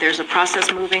There's a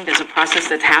process moving, there's a process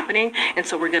that's happening, and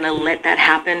so we're going to let that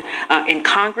happen in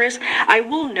Congress. I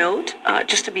will note,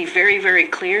 just to be very, very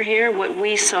clear here, what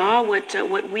we saw,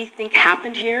 what we think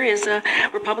happened here is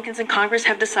Republicans in Congress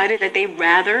have decided that they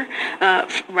rather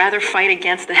fight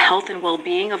against the health and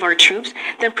well-being of our troops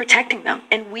than protecting them,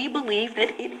 and we believe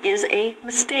that it is a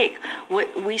mistake.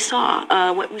 What we saw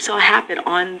happen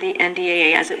on the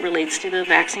NDAA as it relates to the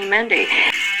vaccine mandate.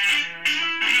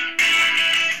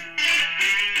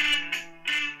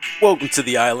 Welcome to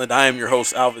the island. I am your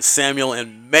host, Alvis Samuel,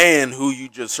 and man, who you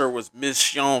just heard was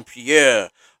Miss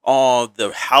Jean-Pierre,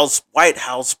 the White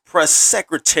House press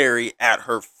secretary at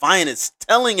her finest,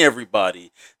 telling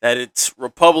everybody that it's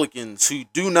Republicans who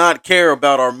do not care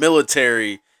about our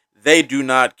military. They do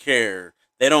not care.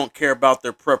 They don't care about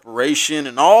their preparation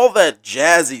and all that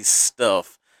jazzy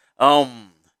stuff. So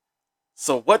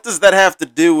what does that have to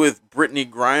do with Britney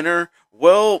Griner?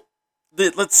 Well,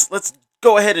 let's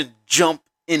go ahead and jump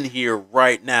in here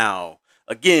right now.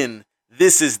 Again,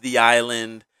 this is the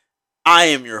island. I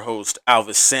am your host,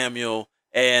 Alvis Samuel,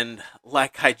 and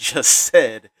like I just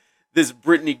said, this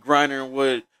Britney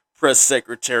Griner press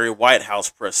secretary, White House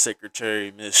press secretary,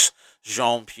 Miss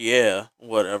Jean-Pierre,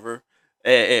 whatever,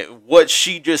 what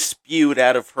she just spewed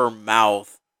out of her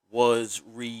mouth was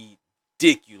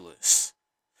ridiculous.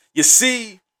 You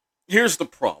see, here's the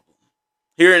problem.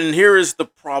 Here is the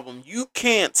problem. You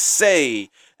can't say,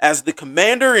 as the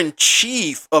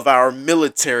commander-in-chief of our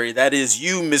military, that is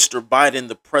you, Mr. Biden,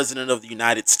 the president of the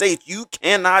United States, you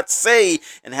cannot say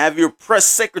and have your press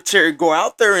secretary go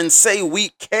out there and say we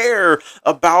care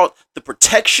about the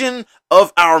protection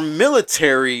of our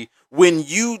military when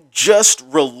you just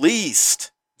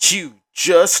released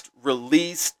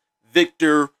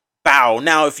Victor Bow.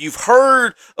 Now, if you've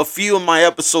heard a few of my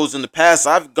episodes in the past,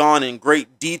 I've gone in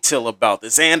great detail about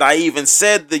this, and I even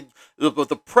said the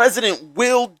president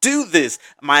will do this.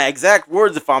 My exact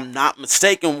words, if I'm not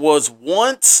mistaken, was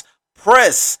once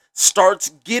press starts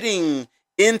getting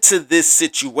into this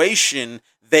situation,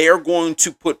 they are going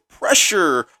to put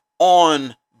pressure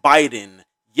on Biden.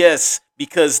 Yes,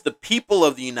 because the people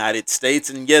of the United States,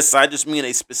 and yes, I just mean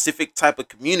a specific type of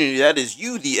community, that is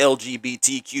you, the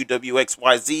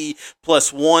LGBTQWXYZ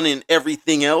plus one and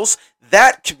everything else,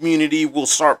 that community will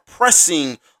start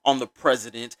pressing on the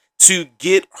president to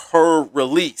get her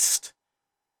released.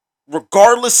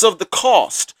 Regardless of the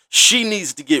cost, she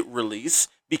needs to get released,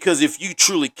 because if you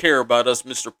truly care about us,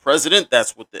 Mr. President,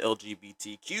 that's what the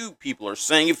LGBTQ people are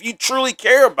saying. If you truly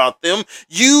care about them,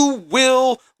 you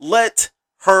will let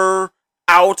her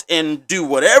out and do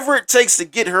whatever it takes to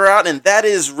get her out, and that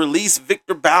is release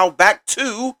Victor Bow back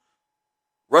to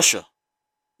Russia.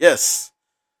 Yes.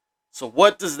 So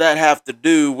what does that have to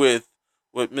do with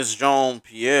what Ms.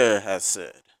 Jean-Pierre has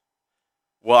said?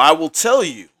 Well, I will tell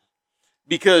you,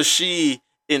 because she,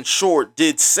 in short,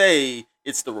 did say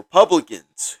it's the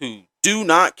Republicans who do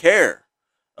not care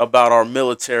about our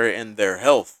military and their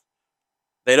health.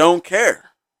 They don't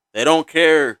care. They don't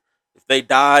care if they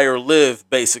die or live,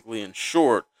 basically, in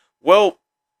short. Well,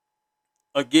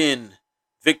 again,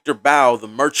 Victor Bow, the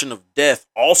Merchant of Death,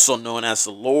 also known as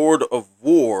the Lord of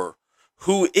War,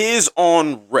 who is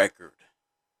on record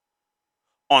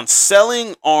on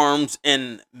selling arms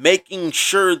and making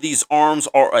sure these arms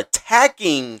are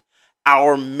attacking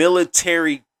our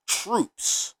military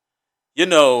troops. You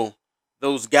know,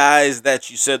 those guys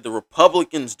that you said the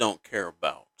Republicans don't care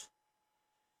about.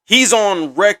 He's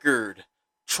on record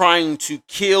trying to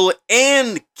kill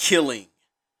and killing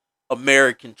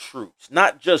American troops.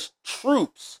 Not just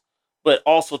troops, but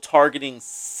also targeting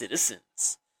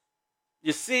citizens.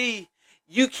 You see,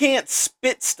 you can't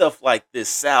spit stuff like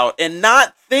this out and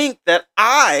not think that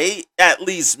I, at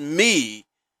least me,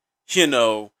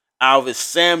 Alvis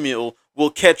Samuel, will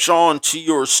catch on to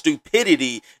your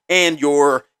stupidity and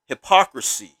your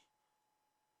hypocrisy.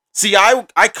 See, I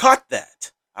caught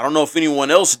that. I don't know if anyone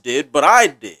else did, but I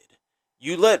did.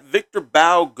 You let Victor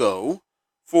Bow go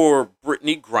for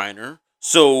Britney Griner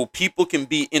so people can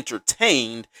be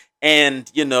entertained, and,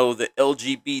 the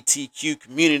LGBTQ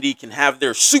community can have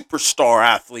their superstar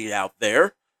athlete out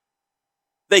there.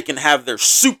 They can have their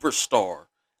superstar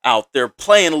out there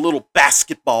playing a little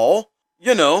basketball,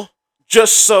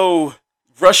 just so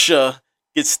Russia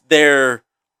gets their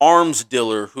arms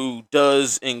dealer who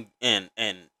does and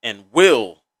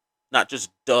will, not just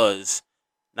does,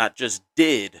 not just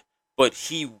did, but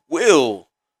he will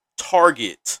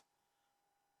target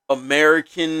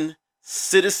American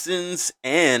citizens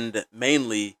and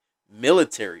mainly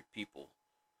military people.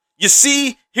 You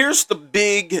see, here's the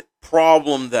big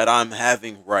problem that I'm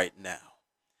having right now.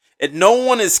 And no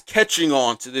one is catching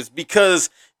on to this because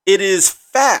it is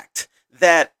fact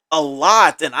that a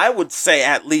lot, and I would say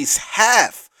at least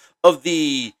half of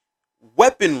the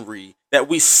weaponry that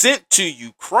we sent to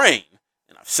Ukraine,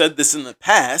 and I've said this in the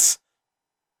past,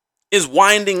 is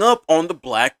winding up on the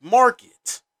black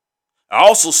market. I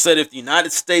also said if the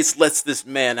United States lets this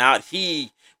man out,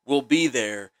 he will be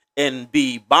there and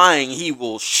be buying. He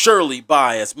will surely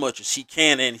buy as much as he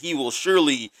can, and he will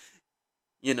surely,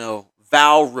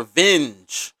 vow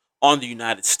revenge on the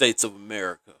United States of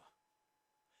America.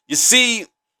 You see,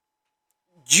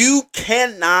 you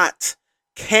cannot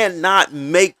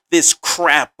make this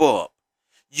crap up.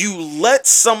 You let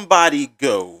somebody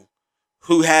go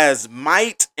who has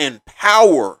might and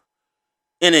power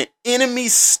in an enemy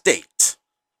state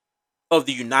of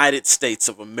the United States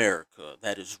of America,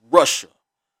 that is Russia.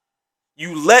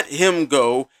 You let him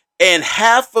go, and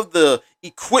half of the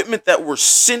equipment that we're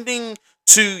sending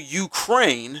to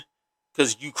Ukraine,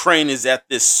 because Ukraine is at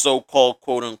this so-called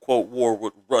quote-unquote war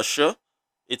with Russia.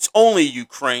 It's only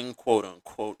Ukraine,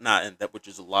 quote-unquote, not and that which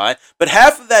is a lie. But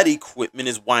half of that equipment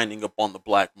is winding up on the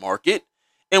black market,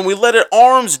 and we let an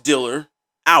arms dealer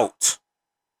out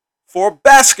for a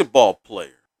basketball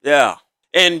player. Yeah.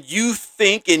 And you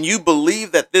think and you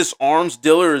believe that this arms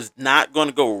dealer is not going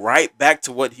to go right back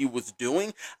to what he was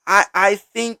doing? I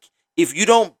think if you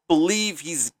don't believe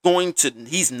he's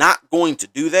not going to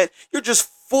do that, you're just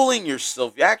fooling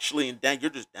yourself. You're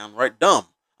just downright dumb.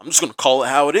 I'm just going to call it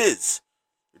how it is.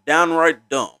 You're downright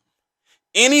dumb.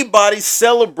 Anybody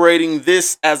celebrating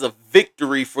this as a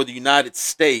victory for the United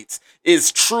States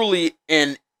is truly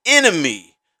an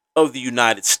enemy of the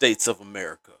United States of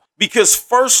America. Because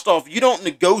first off, you don't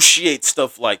negotiate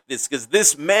stuff like this, because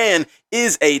this man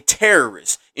is a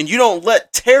terrorist. And you don't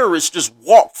let terrorists just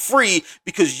walk free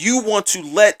because you want to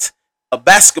let a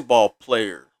basketball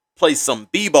player play some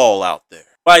b-ball out there.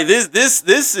 Like this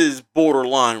is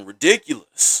borderline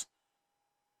ridiculous.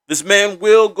 This man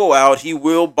will go out, he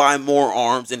will buy more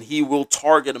arms, and he will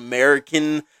target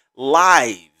American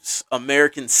lives,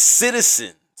 American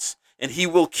citizens, and he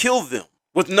will kill them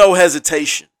with no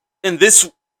hesitation. And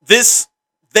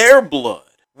their blood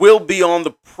will be on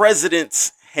the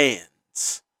president's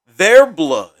hands. Their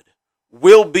blood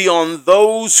will be on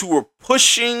those who were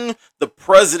pushing the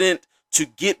president to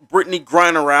get Britney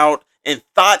Griner out and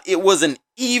thought it was an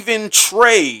even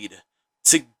trade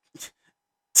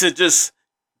to just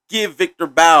give Victor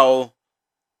Bout,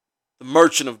 the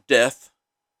Merchant of Death,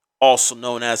 also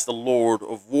known as the Lord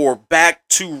of War, back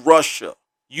to Russia.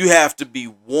 You have to be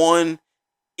one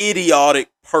idiotic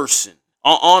person.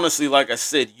 Honestly, like I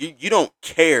said, you don't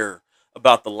care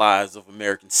about the lives of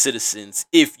American citizens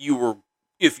if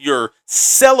you're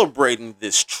celebrating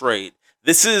this trade.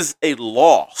 This is a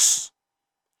loss.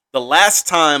 The last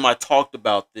time I talked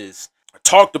about this, I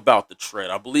talked about the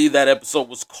trade. I believe that episode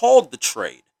was called The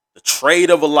Trade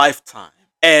of a Lifetime.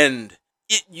 And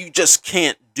you just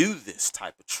can't do this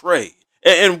type of trade.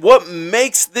 And what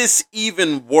makes this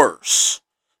even worse,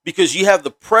 because you have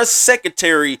the press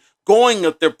secretary going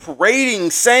up there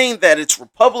parading, saying that it's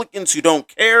Republicans who don't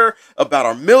care about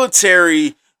our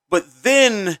military, but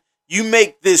then you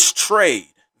make this trade,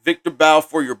 Victor Bout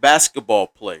for your basketball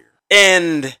player,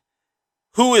 and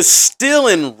who is still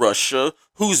in Russia,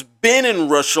 who's been in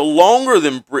Russia longer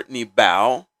than Britney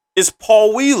Bout, is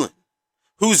Paul Whelan,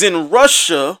 who's in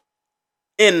Russia,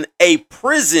 in a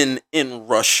prison in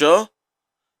Russia,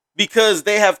 because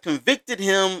they have convicted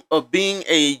him of being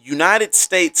a United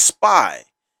States spy.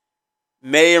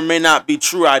 May or may not be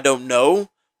true, I don't know.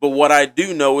 But what I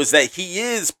do know is that he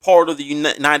is part of the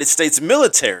United States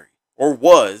military, or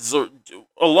was, or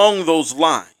along those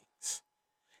lines.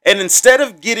 And instead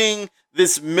of getting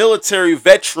this military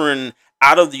veteran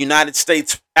out of the United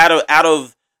States, out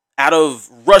of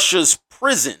Russia's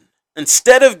prison,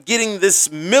 instead of getting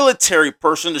this military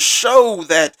person to show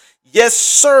that, yes,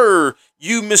 sir,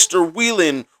 you, Mr.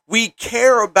 Whelan, we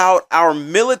care about our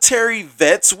military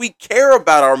vets. We care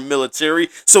about our military.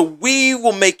 So we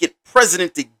will make it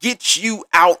president to get you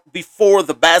out before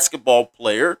the basketball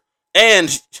player. And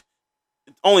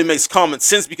it only makes common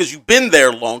sense because you've been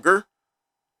there longer.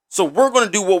 So we're going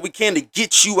to do what we can to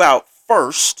get you out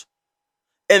first.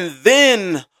 And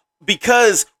then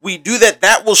because we do that,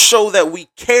 that will show that we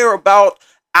care about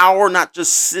our not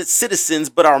just citizens,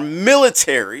 but our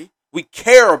military. We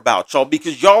care about y'all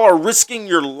because y'all are risking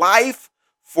your life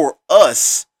for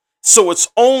us. So it's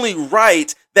only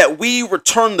right that we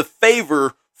return the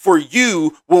favor for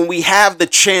you when we have the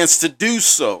chance to do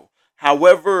so.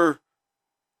 However,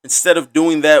 instead of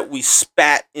doing that, we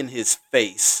spat in his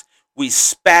face. We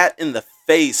spat in the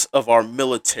face of our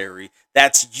military.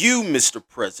 That's you, Mr.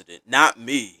 President, not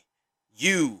me.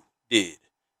 You did,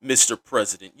 Mr.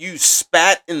 President. You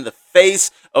spat in the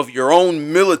face of your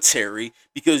own military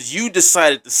because you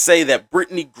decided to say that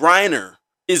Britney Griner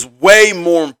is way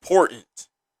more important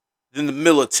than the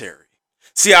military.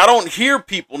 See, I don't hear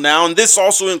people now, and this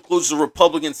also includes the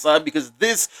Republican side because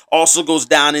this also goes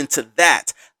down into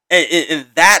that. And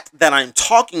that I'm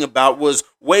talking about was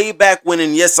way back when,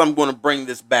 and yes, I'm going to bring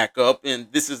this back up, and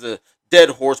this is a dead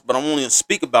horse, but I'm only going to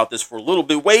speak about this for a little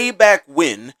bit. Way back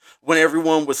when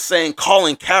everyone was saying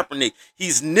Colin Kaepernick,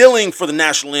 he's kneeling for the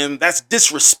national anthem. That's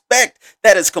disrespect.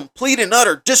 That is complete and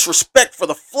utter disrespect for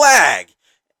the flag,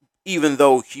 even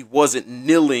though he wasn't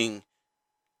kneeling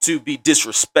to be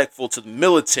disrespectful to the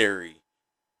military.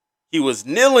 He was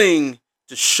kneeling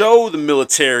to show the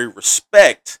military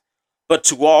respect, but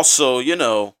to also,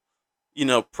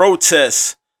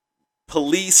 protest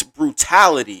police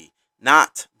brutality,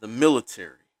 not the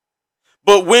military.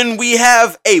 But when we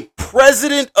have a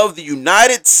president of the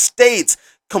United States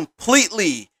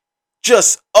completely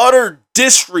just utter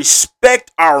disrespect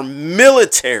our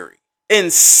military and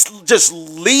just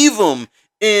leave them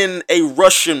in a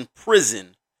Russian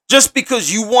prison just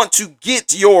because you want to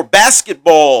get your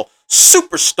basketball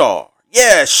superstar.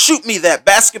 Yeah, shoot me that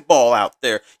basketball out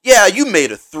there. Yeah, you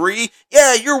made a three.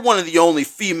 Yeah, you're one of the only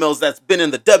females that's been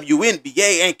in the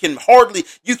WNBA and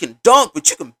you can dunk, but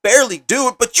you can barely do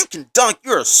it, but you can dunk.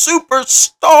 You're a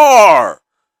superstar.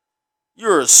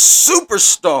 You're a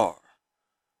superstar.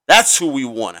 That's who we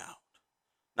want out,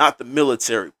 not the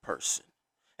military person.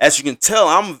 As you can tell,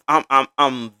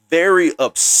 I'm very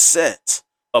upset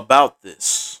about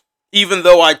this. Even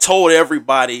though I told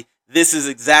everybody this is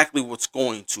exactly what's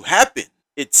going to happen,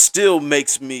 it still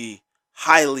makes me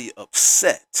highly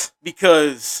upset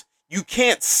because you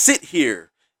can't sit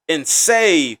here and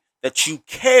say that you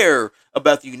care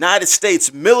about the United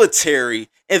States military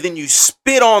and then you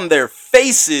spit on their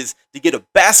faces to get a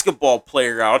basketball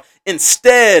player out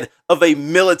instead of a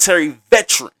military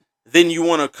veteran. Then you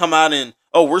want to come out and,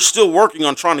 oh, we're still working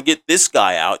on trying to get this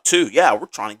guy out too. Yeah, we're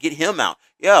trying to get him out.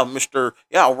 Yeah,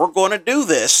 we're going to do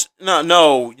this.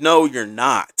 No, you're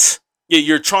not.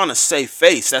 You're trying to save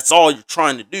face. That's all you're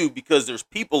trying to do because there's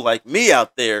people like me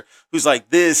out there who's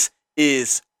like, this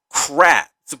is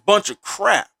crap. It's a bunch of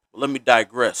crap. But let me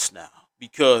digress now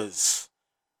because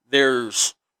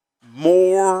there's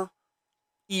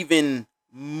even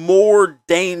more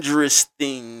dangerous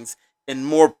things and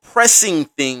more pressing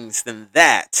things than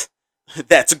that's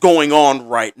going on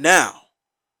right now.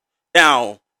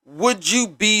 Now, would you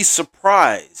be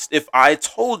surprised if I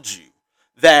told you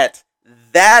that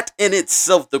in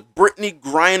itself, the Britney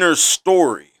Griner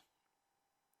story,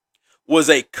 was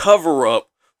a cover-up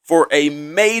for a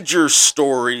major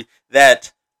story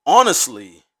that,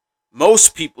 honestly,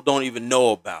 most people don't even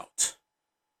know about?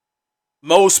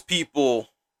 Most people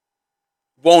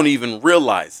won't even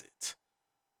realize it.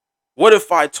 What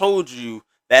if I told you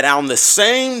that on the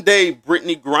same day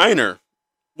Britney Griner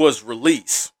was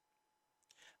released,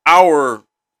 our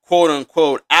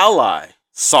quote-unquote ally,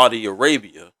 Saudi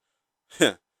Arabia,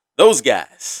 those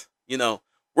guys,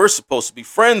 we're supposed to be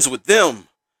friends with them.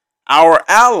 Our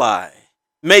ally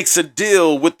makes a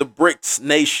deal with the BRICS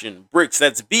nation. BRICS,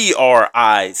 that's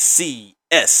BRICS,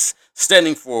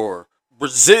 standing for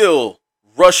Brazil,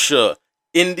 Russia,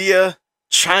 India,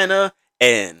 China,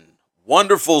 and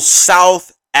wonderful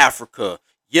South Africa.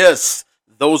 Yes,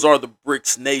 those are the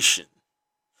BRICS nation.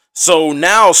 So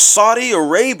now Saudi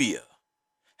Arabia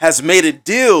has made a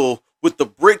deal with the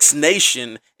BRICS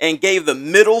nation and gave the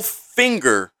middle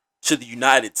finger to the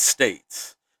United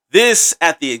States. This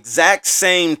at the exact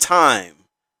same time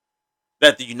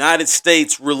that the United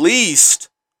States released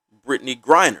Britney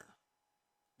Griner.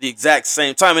 The exact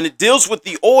same time. And it deals with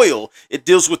the oil. It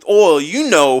deals with oil.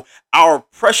 Our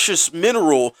precious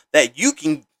mineral that you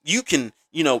can,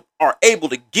 are able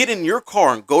to get in your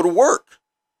car and go to work.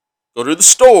 Go to the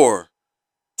store.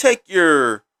 Take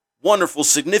your wonderful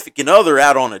significant other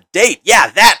out on a date. Yeah,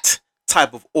 that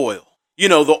type of oil.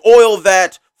 The oil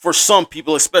that for some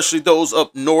people, especially those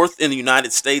up north in the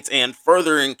United States and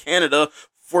further in Canada,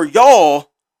 for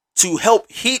y'all to help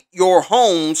heat your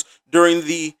homes during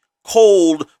the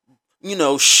cold,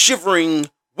 shivering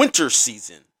winter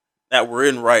season that we're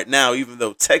in right now, even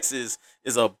though Texas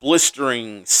is a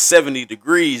blistering 70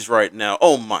 degrees right now.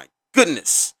 Oh my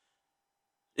goodness.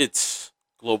 It's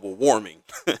global warming.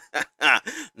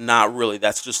 Not really.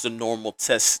 That's just a normal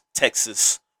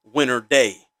Texas winter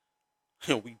day.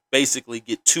 We basically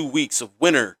get 2 weeks of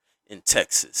winter in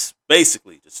Texas.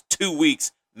 Basically, just 2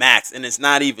 weeks max. And it's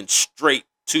not even straight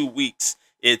 2 weeks.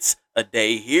 It's a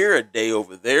day here, a day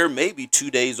over there, maybe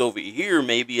 2 days over here,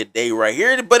 maybe a day right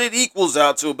here. But it equals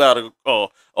out to about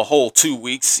a whole 2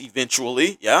 weeks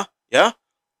eventually. Yeah.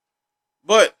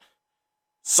 But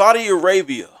Saudi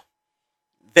Arabia,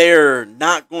 they're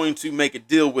not going to make a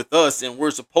deal with us, and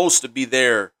we're supposed to be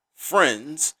their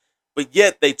friends, but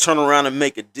yet they turn around and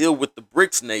make a deal with the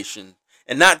BRICS nation,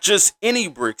 and not just any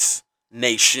BRICS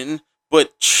nation,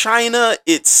 but China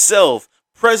itself.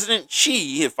 President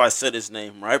Xi, if I said his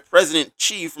name right, President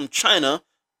Xi from China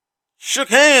shook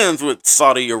hands with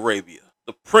Saudi Arabia,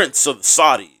 the prince of the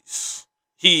Saudis.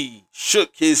 He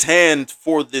shook his hand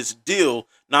for this deal.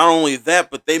 Not only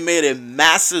that, but they made a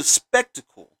massive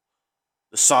spectacle.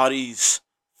 The Saudis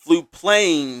flew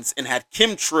planes and had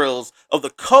chemtrails of the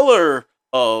color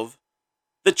of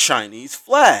the Chinese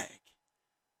flag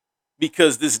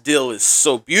because this deal is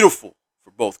so beautiful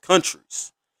for both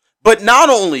countries. But not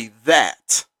only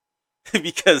that,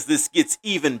 because this gets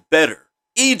even better,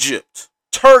 Egypt,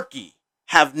 Turkey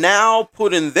have now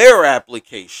put in their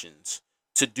applications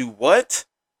to do what?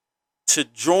 To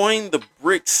join the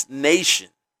BRICS nation.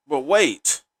 But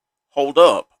wait, hold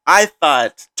up. I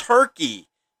thought Turkey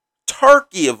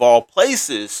of all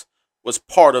places, was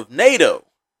part of NATO,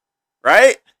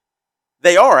 right?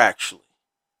 They are actually.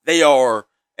 They are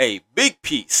a big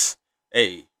piece,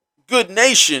 a good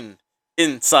nation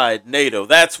inside NATO.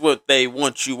 That's what they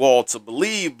want you all to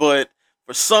believe, but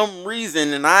for some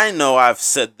reason, and I know I've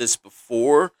said this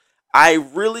before, I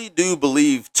really do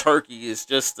believe Turkey is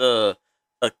just a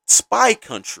spy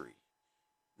country.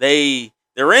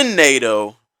 They're in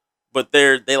NATO, but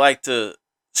they like to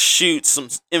shoot some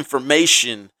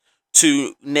information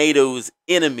to NATO's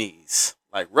enemies,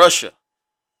 like Russia.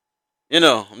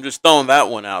 I'm just throwing that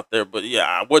one out there. But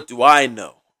yeah, what do I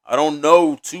know? I don't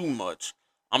know too much.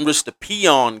 I'm just a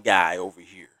peon guy over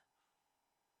here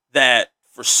that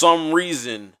for some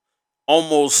reason,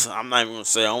 almost, I'm not even going to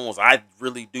say almost, I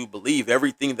really do believe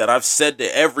everything that I've said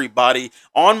to everybody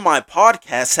on my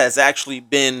podcast has actually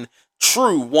been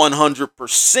true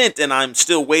 100%, and I'm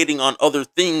still waiting on other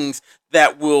things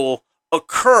that will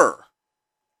occur.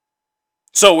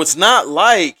 So it's not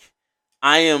like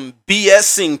I am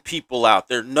BSing people out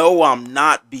there. No, I'm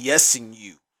not BSing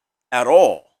you at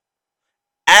all.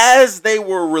 As they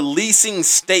were releasing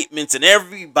statements and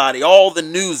everybody, all the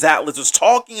news outlets was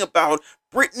talking about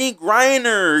Britney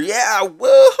Griner, yeah,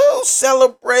 woohoo,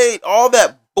 celebrate, all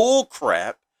that bull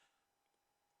crap.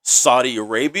 Saudi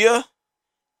Arabia,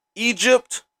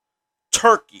 Egypt,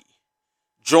 Turkey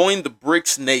joined the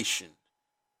BRICS nation.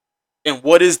 And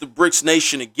what is the BRICS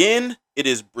nation again? It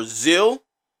is Brazil,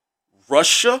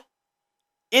 Russia,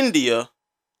 India,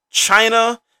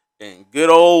 China, and good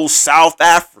old South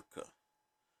Africa.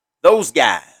 Those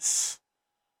guys.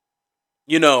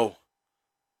 It's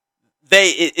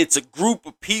a group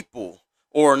of people,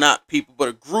 or not people, but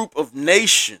a group of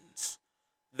nations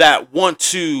that want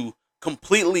to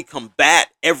completely combat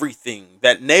everything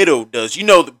that NATO does.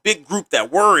 The big group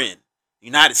that we're in, the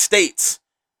United States.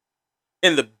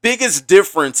 And the biggest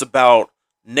difference about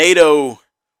NATO,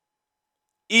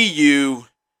 EU,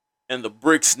 and the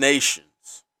BRICS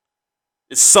nations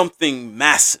is something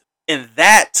massive. And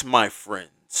that, my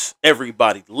friends,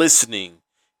 everybody listening,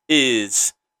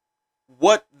 is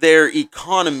what their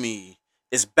economy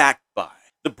is backed by.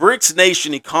 The BRICS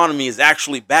nation economy is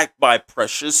actually backed by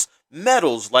precious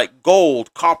metals like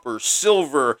gold, copper,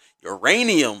 silver,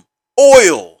 uranium,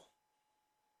 oil,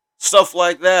 stuff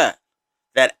like that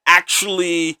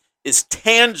actually is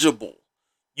tangible.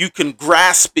 You can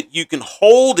grasp it, you can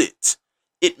hold it.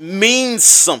 It means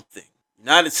something.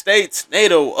 United States,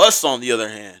 NATO, us on the other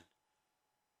hand,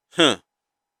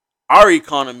 our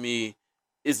economy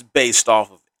is based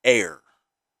off of air.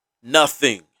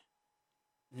 Nothing.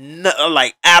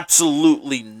 Like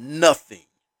absolutely nothing.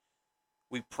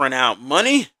 We print out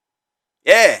money.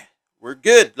 Yeah, we're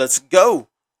good. Let's go.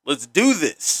 Let's do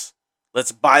this.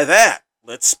 Let's buy that.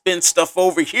 Let's spend stuff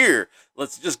over here.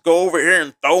 Let's just go over here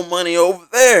and throw money over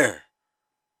there.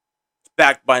 It's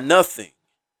backed by nothing.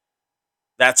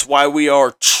 That's why we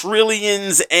are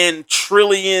trillions and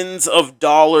trillions of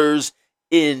dollars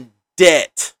in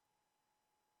debt.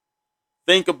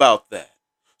 Think about that.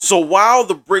 So while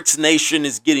the BRICS nation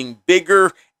is getting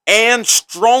bigger and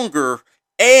stronger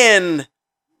and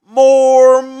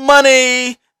more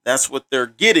money, that's what they're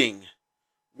getting.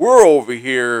 We're over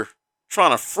here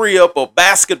trying to free up a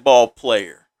basketball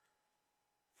player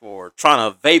for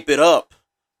trying to vape it up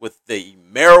with the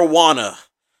marijuana.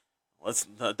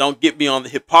 Don't get me on the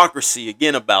hypocrisy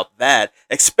again about that,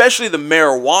 especially the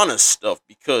marijuana stuff,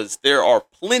 because there are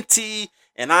plenty,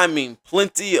 and I mean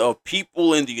plenty, of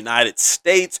people in the United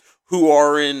States who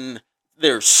are in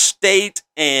their state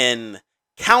and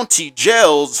county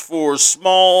jails for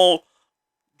small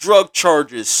drug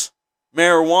charges,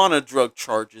 marijuana drug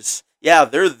charges, Yeah,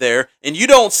 they're there. And you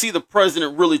don't see the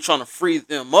president really trying to free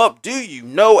them up, do you?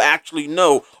 No, actually,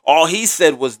 no. All he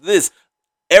said was this: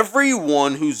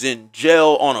 everyone who's in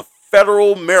jail on a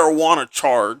federal marijuana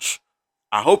charge,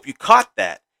 I hope you caught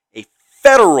that, a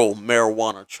federal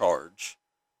marijuana charge,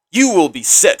 you will be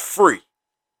set free.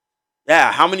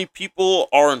 Yeah, how many people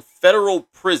are in federal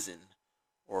prison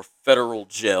or federal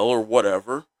jail or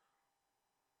whatever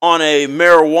on a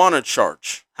marijuana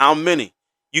charge? How many?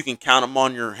 You can count them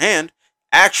on your hand.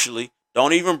 Actually,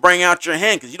 don't even bring out your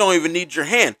hand because you don't even need your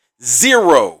hand.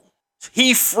 Zero.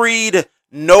 He freed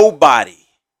nobody.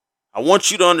 I want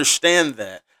you to understand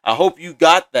that. I hope you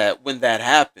got that when that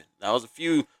happened. That was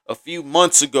a few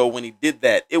months ago when he did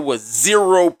that. It was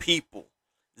zero people.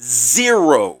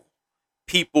 Zero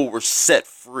people were set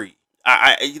free.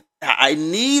 I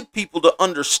need people to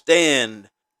understand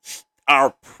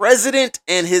our president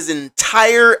and his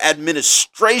entire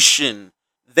administration,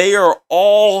 they are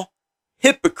all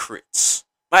hypocrites.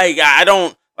 Like, I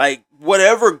don't, like,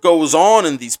 whatever goes on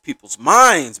in these people's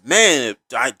minds, man,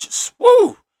 I just,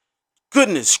 whoo,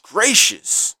 goodness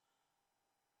gracious.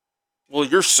 Well,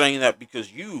 you're saying that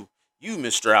because you,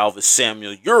 Mr. Alvis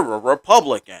Samuel, you're a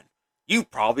Republican. You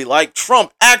probably like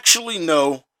Trump. Actually,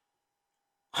 no,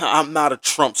 I'm not a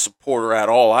Trump supporter at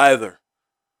all either.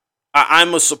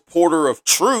 I'm a supporter of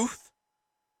truth.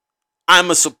 I'm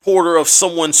a supporter of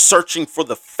someone searching for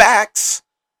the facts.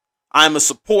 I'm a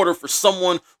supporter for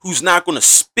someone who's not going to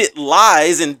spit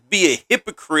lies and be a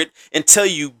hypocrite and tell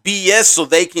you BS so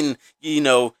they can,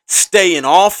 stay in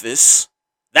office.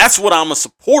 That's what I'm a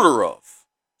supporter of.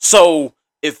 So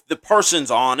if the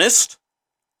person's honest,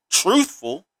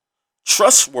 truthful,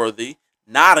 trustworthy,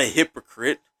 not a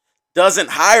hypocrite, doesn't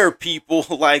hire people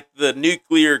like the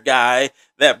nuclear guy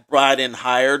that Biden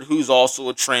hired, who's also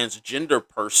a transgender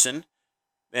person.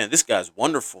 Man, this guy's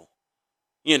wonderful.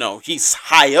 He's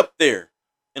high up there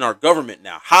in our government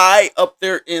now. High up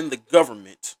there in the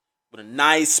government with a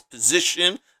nice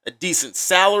position, a decent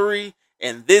salary,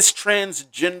 and this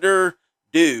transgender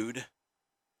dude,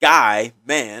 guy,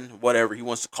 man, whatever he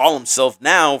wants to call himself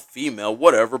now, female,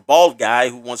 whatever, bald guy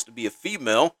who wants to be a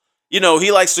female.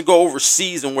 He likes to go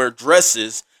overseas and wear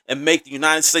dresses and make the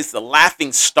United States the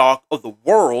laughing stock of the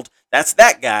world. That's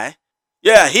that guy.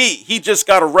 Yeah, he just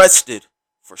got arrested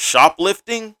for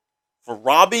shoplifting, for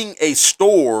robbing a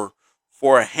store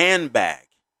for a handbag.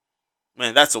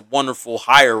 Man, that's a wonderful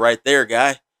hire right there,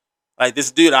 guy. Like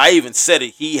this dude, I even said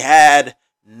it. He had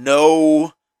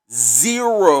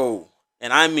zero,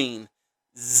 and I mean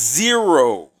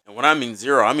zero. And when I mean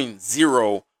zero, I mean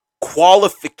zero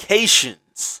qualifications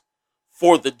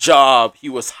for the job he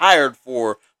was hired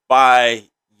for by,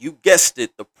 you guessed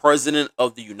it, the President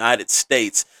of the United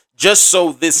States. Just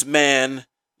so this man,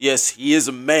 yes, he is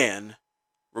a man,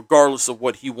 regardless of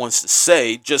what he wants to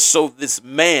say, just so this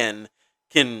man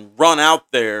can run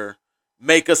out there,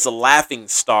 make us a laughing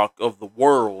stock of the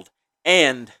world,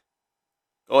 and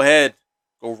go ahead,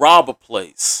 go rob a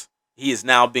place. He is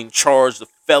now being charged with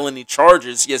felony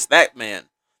charges. Yes, that man,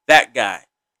 that guy.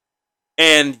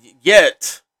 And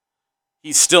yet,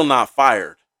 he's still not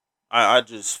fired. I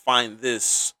just find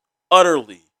this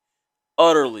utterly,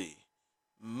 utterly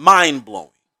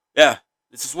mind-blowing. Yeah,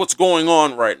 this is what's going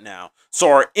on right now. So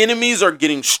our enemies are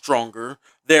getting stronger.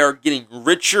 They are getting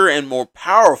richer and more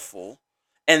powerful.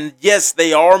 And yes,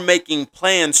 they are making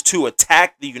plans to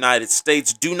attack the United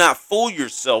States. Do not fool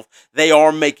yourself. They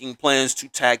are making plans to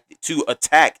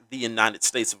attack the United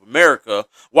States of America.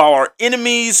 While our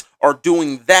enemies are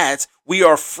doing that, we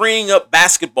are freeing up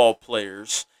basketball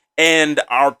players, and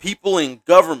our people in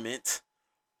government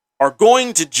are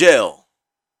going to jail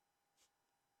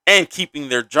and keeping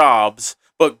their jobs,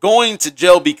 but going to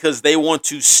jail because they want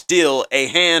to steal a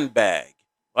handbag.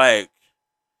 Like,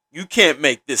 you can't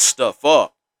make this stuff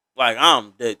up. Like,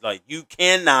 I'm dead. Like, you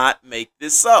cannot make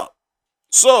this up.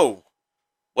 So,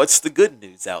 what's the good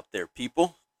news out there,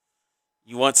 people?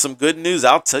 You want some good news?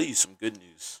 I'll tell you some good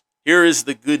news. Here is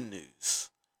the good news.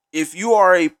 If you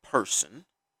are a person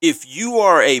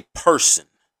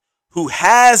who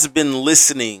has been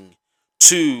listening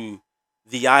to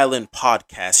the Island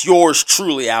Podcast, yours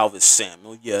truly, Alvis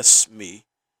Samuel, yes, me,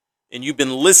 and you've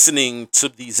been listening to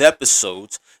these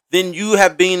episodes, then you've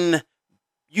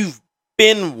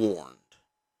been warned.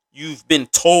 You've been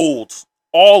told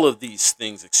all of these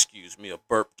things. Excuse me, a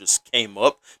burp just came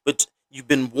up. But you've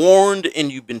been warned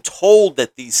and you've been told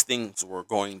that these things were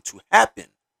going to happen.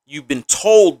 You've been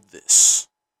told this.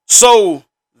 So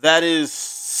that is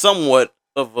somewhat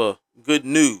of a good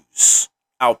news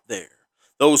out there.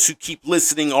 Those who keep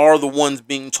listening are the ones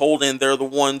being told, and they're the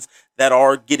ones that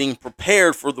are getting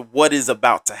prepared for what is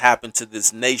about to happen to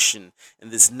this nation.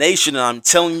 And this nation, and I'm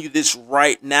telling you this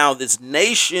right now, this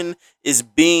nation is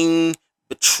being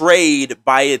betrayed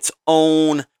by its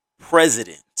own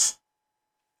president.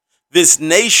 This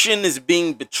nation is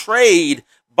being betrayed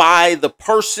by the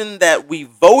person that we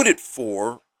voted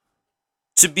for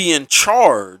to be in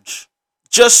charge,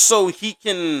 just so he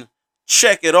can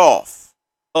check it off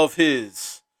of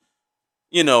his,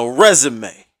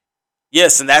 resume.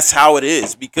 Yes, and that's how it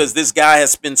is, because this guy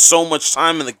has spent so much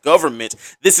time in the government.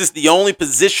 This is the only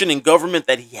position in government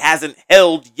that he hasn't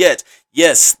held yet.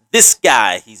 Yes, this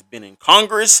guy, he's been in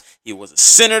Congress, he was a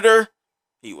senator,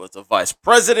 he was a vice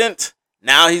president,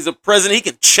 now he's a president.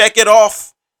 He can check it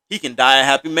off. He can die a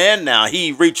happy man now.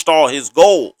 He reached all his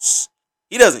goals.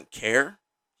 He doesn't care.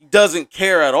 He doesn't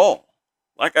care at all.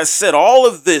 Like I said, all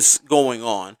of this going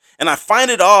on. And I find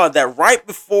it odd that right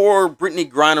before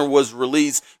Britney Griner was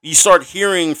released, you start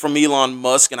hearing from Elon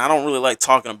Musk, and I don't really like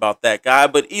talking about that guy,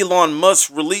 but Elon Musk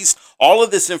released all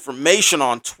of this information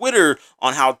on Twitter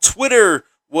on how Twitter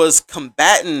was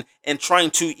combating and trying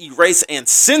to erase and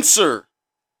censor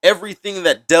everything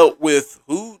that dealt with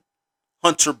who?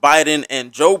 Hunter Biden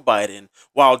and Joe Biden,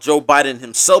 while Joe Biden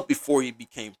himself, before he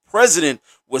became president,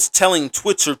 was telling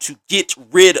Twitter to get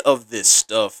rid of this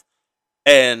stuff.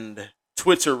 And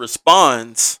Twitter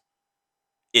responds,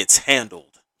 it's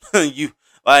handled.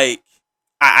 I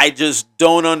just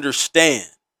don't understand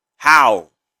how.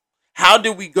 How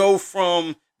did we go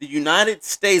from the United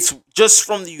States, just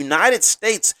from the United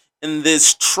States in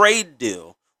this trade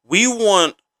deal? We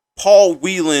want Paul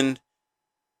Whelan,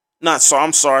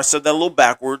 I'm sorry, I said that a little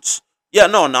backwards. Yeah,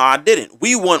 no, I didn't.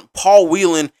 We want Paul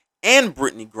Whelan and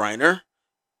Britney Griner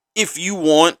if you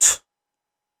want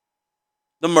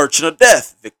the Merchant of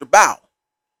Death, Victor Bout.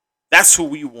 That's who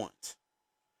we want.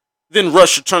 Then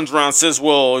Russia turns around and says,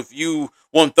 well, if you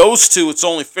want those two, it's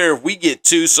only fair if we get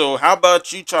two. So how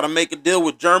about you try to make a deal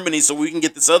with Germany so we can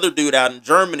get this other dude out in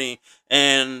Germany?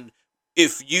 And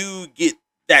if you get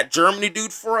that Germany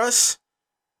dude for us,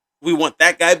 we want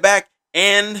that guy back.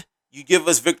 And you give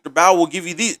us Victor Bout, we'll give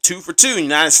you these 2 for 2. The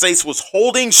United States was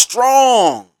holding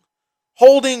strong.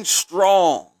 Holding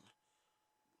strong.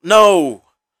 No,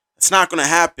 it's not going to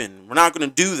happen. We're not going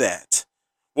to do that.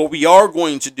 What we are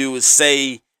going to do is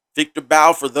say Victor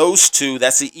Bout for those two.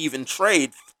 That's an even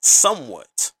trade,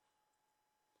 somewhat.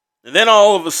 And then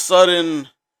all of a sudden,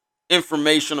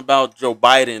 information about Joe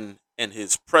Biden and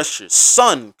his precious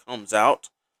son comes out,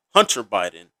 Hunter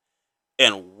Biden.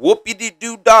 And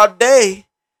whoopie-dee-doo-dah-day,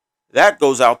 that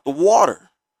goes out the water.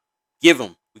 Give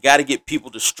him. We got to get people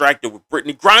distracted with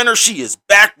Britney Griner. She is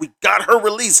back. We got her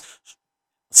released.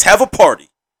 Let's have a party.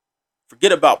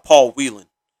 Forget about Paul Whelan.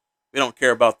 We don't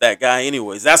care about that guy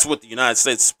anyways. That's what the United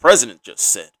States president just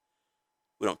said.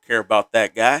 We don't care about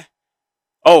that guy.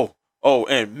 Oh,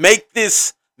 and make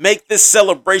this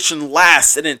celebration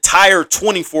last an entire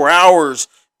 24 hours,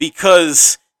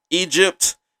 because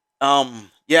Egypt,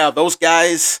 those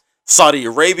guys, Saudi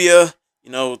Arabia,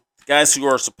 the guys who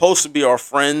are supposed to be our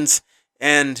friends,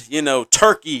 and,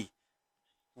 Turkey,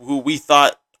 who we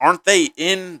thought, aren't they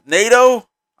in NATO?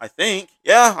 I think.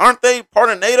 Yeah, aren't they part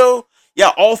of NATO?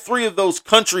 Yeah, all 3 of those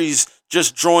countries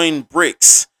just joined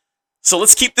BRICS. So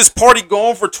let's keep this party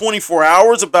going for 24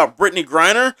 hours about Britney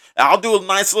Griner. I'll do a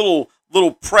nice little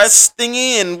press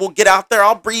thingy, and we'll get out there.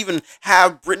 I'll even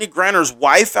have Britney Griner's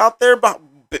wife out there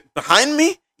behind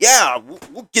me. Yeah,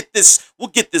 we'll get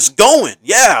this going.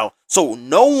 Yeah, so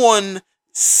no one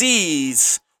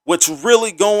sees what's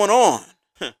really going on,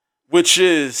 which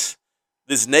is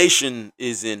this nation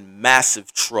is in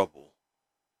massive trouble.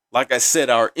 Like I said,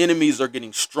 our enemies are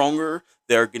getting stronger,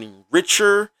 they're getting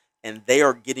richer, and they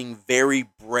are getting very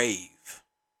brave.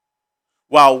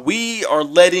 While we are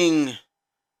letting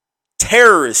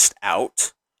terrorists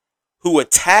out who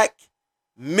attack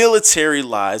military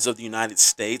lives of the United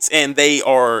States, and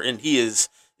he is,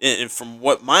 and from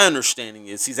what my understanding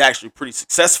is, he's actually pretty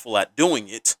successful at doing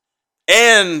it.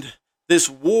 And this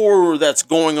war that's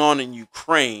going on in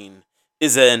Ukraine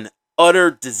is an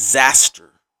utter disaster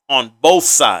on both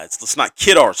sides. Let's not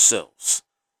kid ourselves.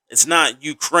 It's not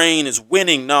Ukraine is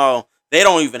winning. No, they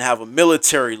don't even have a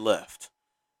military left.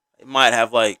 They might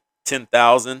have like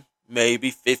 10,000,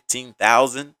 maybe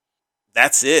 15,000.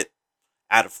 That's it.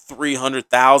 Out of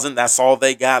 300,000, that's all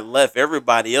they got left.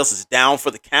 Everybody else is down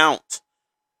for the count.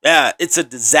 Yeah, it's a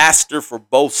disaster for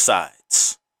both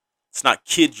sides. Let's not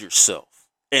kid yourself.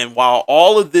 And while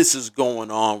all of this is going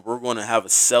on, we're going to have a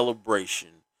celebration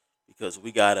because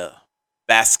we got a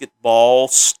basketball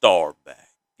star back.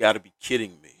 You got to be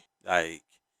kidding me. Like,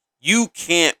 you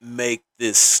can't make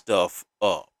this stuff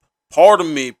up. Part of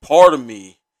me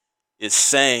is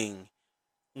saying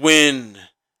when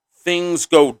things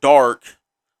go dark,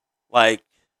 like,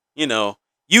 you know,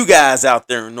 you guys out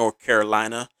there in North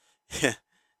Carolina.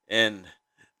 And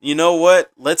you know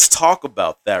what? Let's talk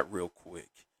about that real quick.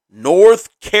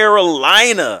 North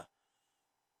Carolina.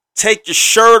 Take your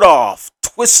shirt off.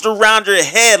 Twist around your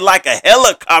head like a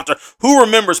helicopter. Who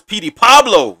remembers Petey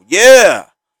Pablo? Yeah.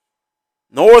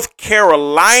 North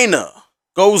Carolina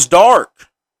goes dark.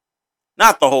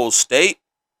 Not the whole state,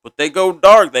 but they go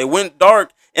dark. They went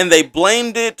dark, and they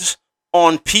blamed it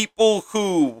on people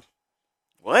who,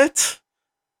 what?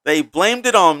 They blamed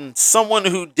it on someone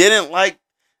who didn't like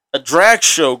a drag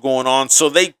show going on, so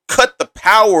they cut the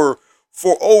power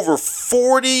for over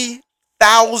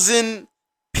 40,000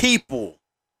 people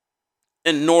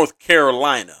in North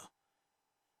Carolina.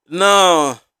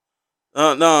 No.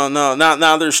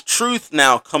 Now there's truth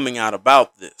now coming out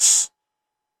about this.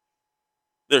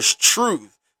 There's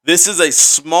truth. This is a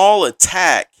small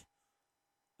attack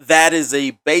that is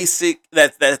a basic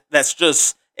that's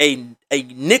just a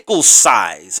nickel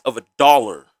size of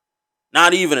 $1.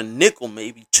 Not even a nickel,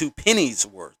 maybe 2 pennies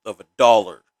worth of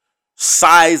 $1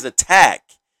 size attack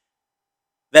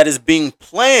that is being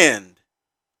planned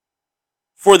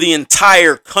for the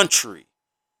entire country.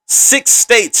 6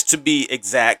 states to be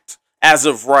exact as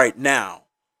of right now.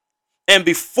 And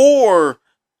before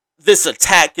this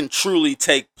attack can truly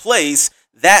take place,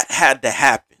 that had to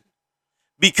happen.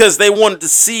 Because they wanted to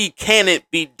see, can it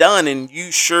be done? And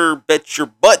you sure bet your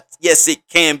butt, yes, it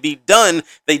can be done.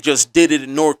 They just did it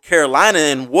in North Carolina.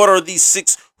 And what are these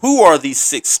 6? Who are these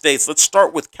 6 states? Let's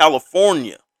start with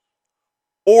California,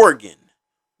 Oregon,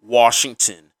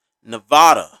 Washington,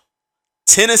 Nevada,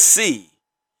 Tennessee,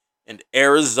 and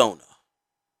Arizona.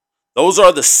 Those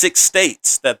are the 6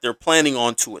 states that they're planning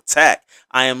on to attack.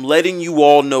 I am letting you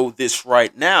all know this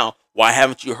right now. Why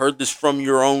haven't you heard this from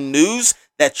your own news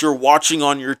that you're watching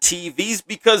on your TVs?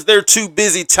 Because they're too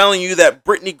busy telling you that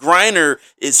Britney Griner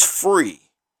is free.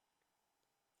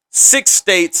 6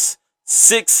 states,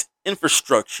 6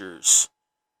 infrastructures,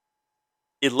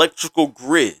 electrical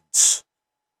grids.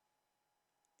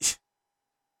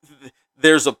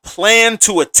 There's a plan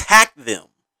to attack them.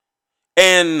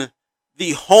 And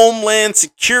the Homeland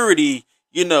Security,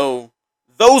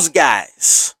 those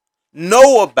guys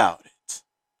know about it.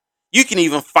 You can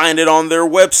even find it on their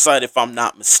website if I'm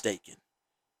not mistaken.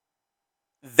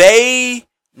 They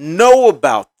know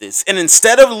about this. And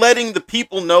instead of letting the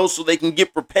people know so they can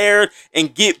get prepared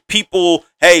and get people,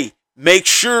 hey, make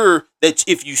sure that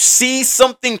if you see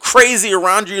something crazy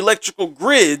around your electrical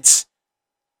grids,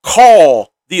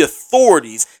 call the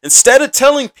authorities. Instead of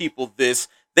telling people this,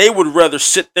 they would rather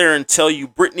sit there and tell you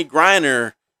Britney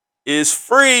Griner is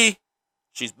free.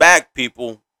 She's back,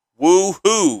 people.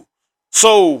 Woo-hoo.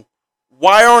 So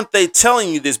why aren't they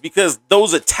telling you this? Because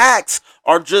those attacks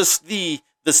are just the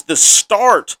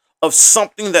start of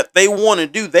something that they want to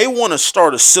do. They want to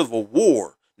start a civil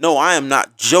war. No, I am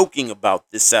not joking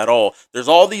about this at all. There's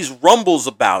all these rumbles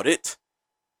about it,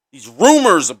 these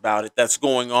rumors about it that's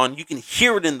going on. You can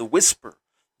hear it in the whisper.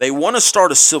 They want to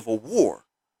start a civil war.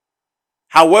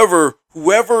 However,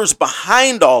 whoever's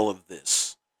behind all of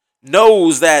this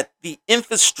knows that the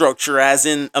infrastructure, as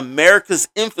in America's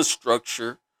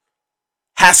infrastructure,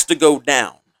 has to go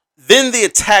down. Then the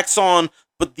attacks on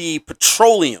the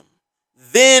petroleum.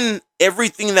 Then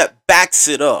everything that backs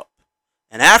it up.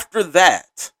 And after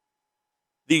that,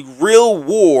 the real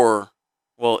war,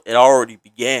 well, it already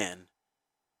began,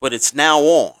 but it's now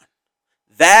on.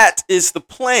 That is the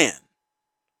plan.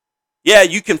 Yeah,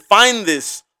 you can find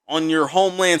this on your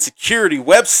Homeland Security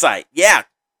website. Yeah,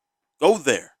 go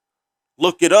there.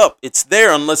 Look it up. It's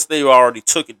there unless they already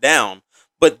took it down.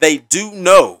 But they do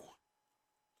know.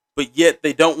 But yet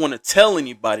they don't want to tell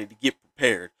anybody to get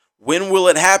prepared. When will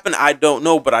it happen? I don't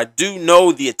know. But I do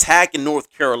know the attack in North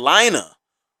Carolina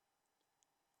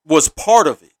was part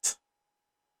of it.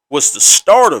 Was the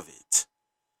start of it.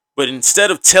 But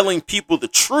instead of telling people the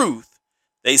truth,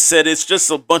 they said it's just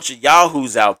a bunch of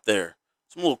yahoos out there.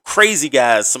 Some little crazy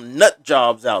guys, some nut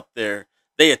jobs out there.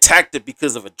 They attacked it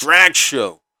because of a drag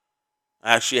show.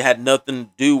 Actually, it had nothing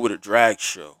to do with a drag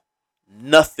show.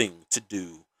 Nothing to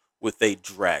do with a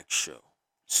drag show.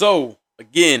 So,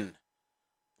 again,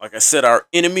 like I said, our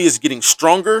enemy is getting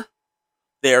stronger.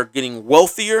 They are getting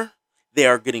wealthier. They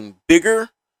are getting bigger.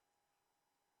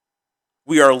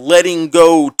 We are letting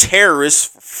go terrorists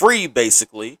for free,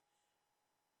 basically,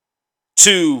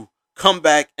 to come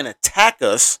back and attack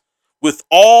us with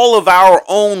all of our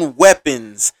own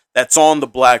weapons that's on the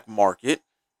black market.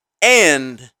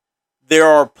 And there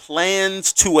are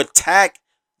plans to attack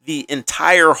the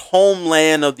entire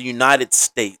homeland of the United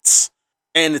States.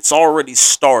 And it's already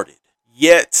started.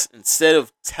 Yet, instead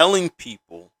of telling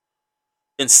people,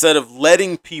 instead of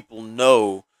letting people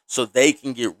know so they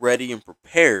can get ready and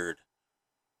prepared,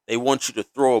 they want you to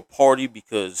throw a party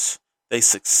because they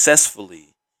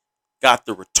successfully got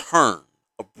the return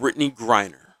of Britney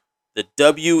Griner, the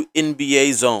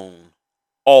WNBA's own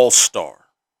all-star.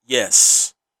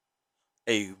 Yes,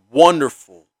 a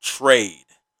wonderful trade,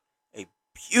 a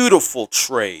beautiful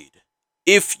trade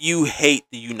if you hate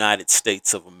the United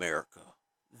States of America.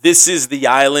 This is The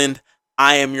Island.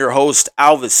 I am your host,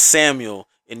 Alvis Samuel.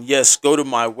 And yes, go to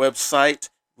my website,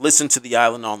 listen to The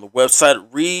Island on the website,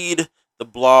 read the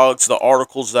blogs, the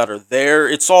articles that are there.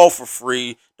 It's all for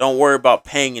free. Don't worry about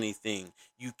paying anything.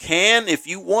 You can, if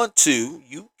you want to,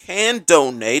 you can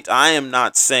donate. I am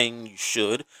not saying you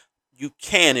should. You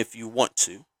can if you want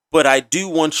to. But I do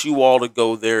want you all to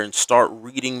go there and start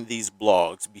reading these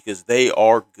blogs because they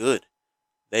are good.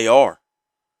 They are.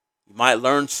 You might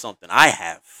learn something. I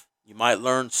have. You might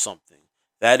learn something.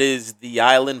 That is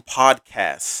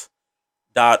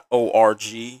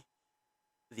theislandpodcast.org.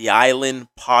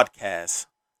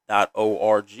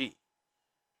 Theislandpodcast.org.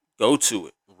 Go to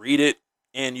it, read it,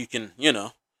 and you can,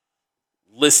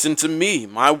 listen to me,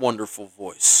 my wonderful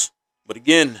voice. But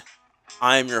again,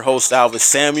 I am your host, Alvis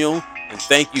Samuel, and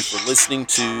thank you for listening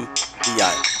to The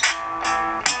Island.